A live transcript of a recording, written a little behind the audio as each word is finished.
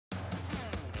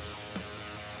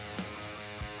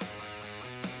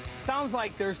Sounds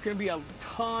like there's going to be a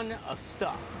ton of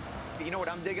stuff. You know what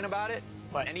I'm digging about it?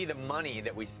 What? Any of the money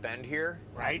that we spend here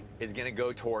Right? is going to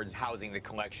go towards housing the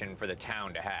collection for the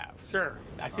town to have. Sure.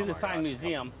 I see the sign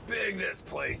museum. Big this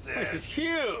place is. This is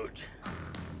huge.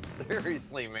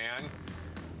 Seriously, man.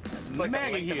 It's like the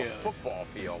Mega length of a huge. football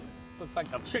field. Looks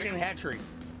like a chicken hatchery.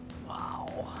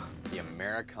 Wow. The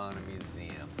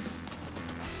Americana-Museum.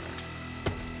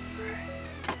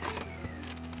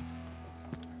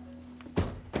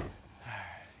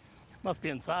 Must be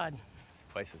inside. This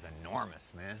place is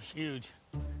enormous, man. It's huge.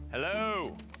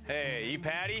 Hello. Hey, you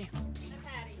Patty?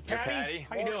 You're Patty.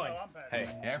 How you doing? Hey,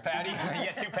 you're Patty? You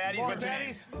got two Patties? What's your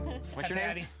name? What's your name?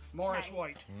 Patty. Morris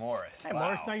White. Morris. Hey,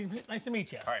 Wow. Morris, nice to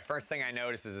meet you. All right, first thing I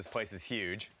notice is this place is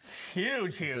huge. It's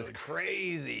huge, huge. This is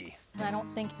crazy. I don't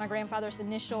think my grandfather's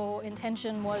initial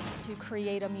intention was to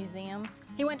create a museum.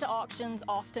 He went to auctions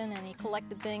often and he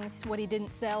collected things. What he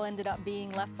didn't sell ended up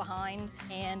being left behind,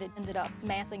 and it ended up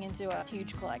massing into a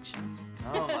huge collection.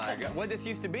 Oh my God. What this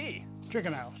used to be?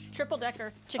 Chicken house.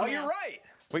 Triple-decker chicken Oh, you're house. right.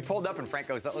 We pulled up and Frank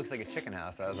goes, that looks like a chicken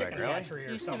house. I was like, really? Hatchery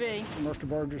or Used to something. be. Mr.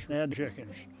 Burgess had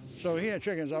chickens. So he had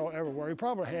chickens all everywhere. He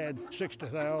probably had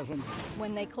 60,000.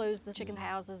 When they closed the chicken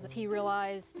houses, he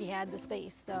realized he had the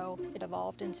space, so it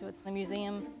evolved into a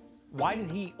museum. Why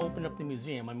did he open up the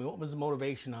museum? I mean, what was the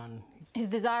motivation on? His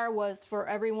desire was for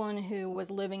everyone who was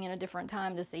living in a different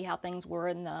time to see how things were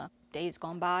in the days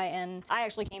gone by, and I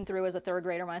actually came through as a third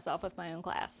grader myself with my own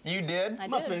class. You did? I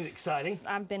Must have did. been exciting.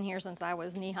 I've been here since I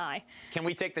was knee-high. Can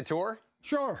we take the tour?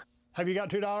 Sure. Have you got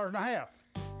 $2.50?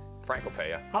 Frank will pay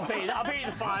you. I'll pay you the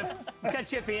 $5. It's got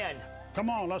chip in. Come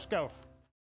on, let's go.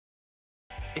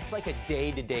 It's like a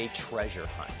day-to-day treasure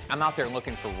hunt. I'm out there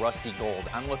looking for rusty gold.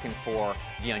 I'm looking for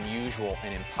the unusual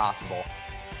and impossible.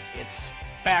 It's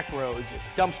back roads, it's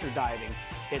dumpster diving,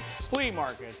 it's flea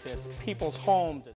markets, it's people's homes.